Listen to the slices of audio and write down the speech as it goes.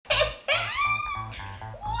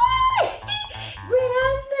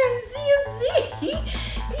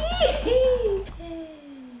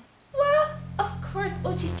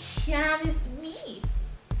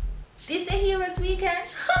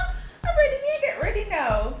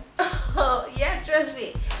trust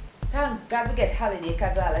me. Thank God we get holiday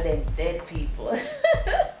because all of them dead people.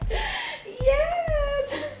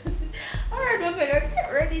 Yes. Alright, we're gonna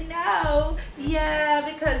get ready now. Yeah,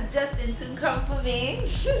 because Justin soon come for me.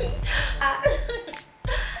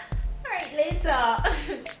 Alright, later.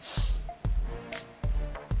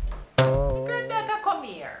 Granddaughter, come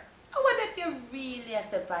here. I want that you really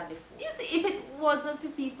accept on the food. You see, if it wasn't for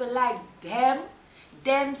people like them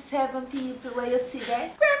 7 people where you see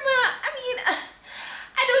there. Grandma, I mean,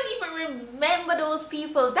 I don't even remember those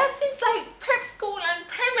people. That since like prep school and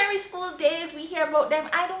primary school days we hear about them.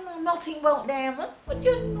 I don't know nothing about them. But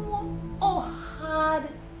you know how hard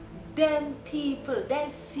them people, them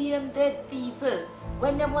same dead people,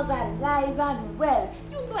 when them was alive and well,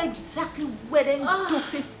 you know exactly where them do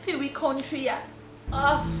for we country at.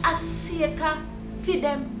 A seeker for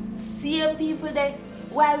them same people that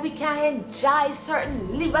why we can enjoy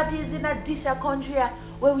certain liberties in this country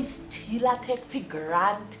where we still are take for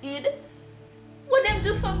granted. What them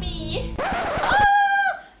do for me?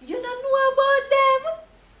 You don't know about them?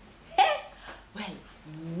 Hey? Well,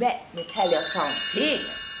 let me tell you something.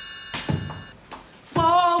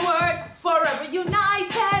 Forward, forever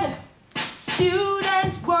united.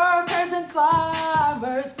 Students, workers and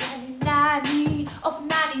farmers, Nanny of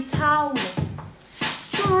Nanny Town.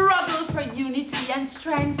 Struggle for unity and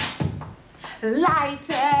strength.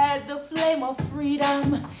 Lighted the flame of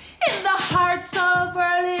freedom in the hearts of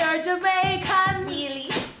earlier Jamaicans.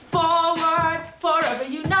 Really? Forward, forever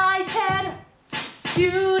united.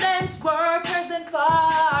 Students, workers and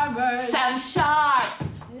farmers. Sam Sharpe,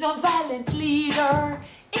 non-violent leader,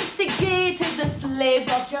 instigated the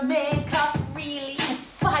slaves of Jamaica. Really? To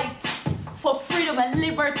fight for freedom and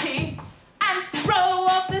liberty and throw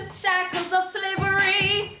off the shackles of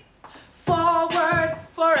slavery. Forward,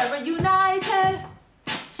 forever united.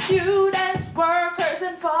 Students, workers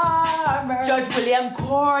and farmers. Judge William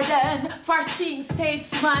Gordon, foreseeing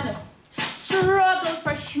statesman, struggled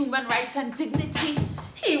for human rights and dignity.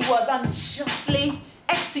 He was unjustly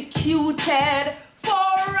executed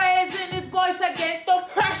for raising his voice against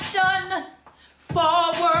oppression.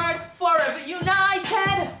 Forward, forever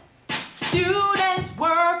united. Students,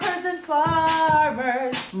 workers and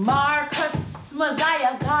farmers. Marcus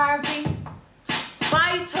Mosiah Garvey,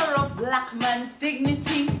 fighter of black man's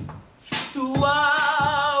dignity.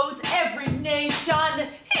 Throughout every nation,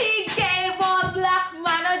 he gave all black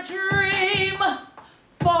man a dream.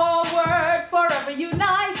 Forward, forever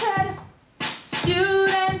united.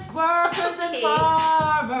 Students, workers and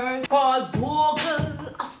farmers. Paul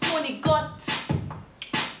Bogle, a Stony gut,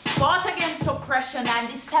 fought against oppression and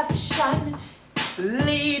deception.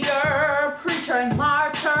 Leader, preacher and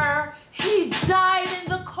martyr, he died in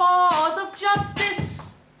the cause of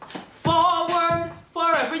justice. Forward,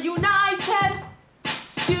 forever united.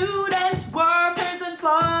 Students, workers and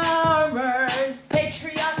farmers.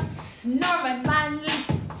 Patriot Norman Manley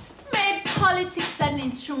made politics an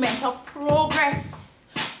instrument of progress.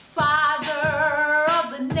 Father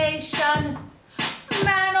of the nation,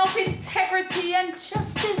 man of integrity and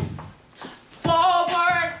justice.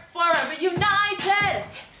 Forward, forever united.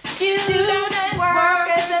 Students,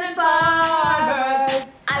 workers and farmers.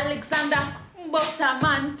 Alexander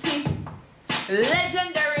Bustamante,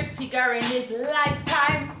 legendary figure in his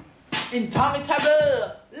lifetime.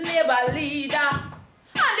 Indomitable labor leader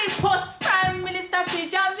and the first prime minister for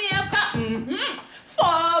Jamaica.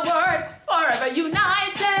 Forward, forever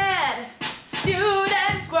united.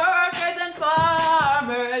 Students, workers and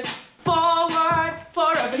farmers. Forward,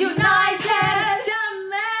 forever united.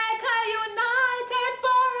 Jamaica united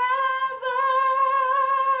forever.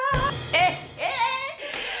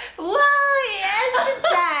 Wow, yes,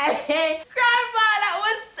 Dad. Grandma, that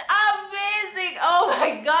was amazing. Oh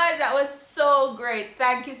my God, that was so great.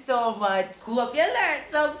 Thank you so much. Hope you learned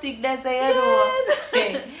something that's a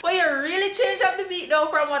yes. But you really changed up the beat though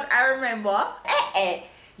from what I remember.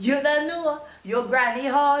 You don't know your granny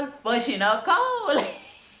hall, but she not cold.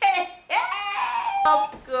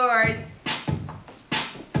 Of course.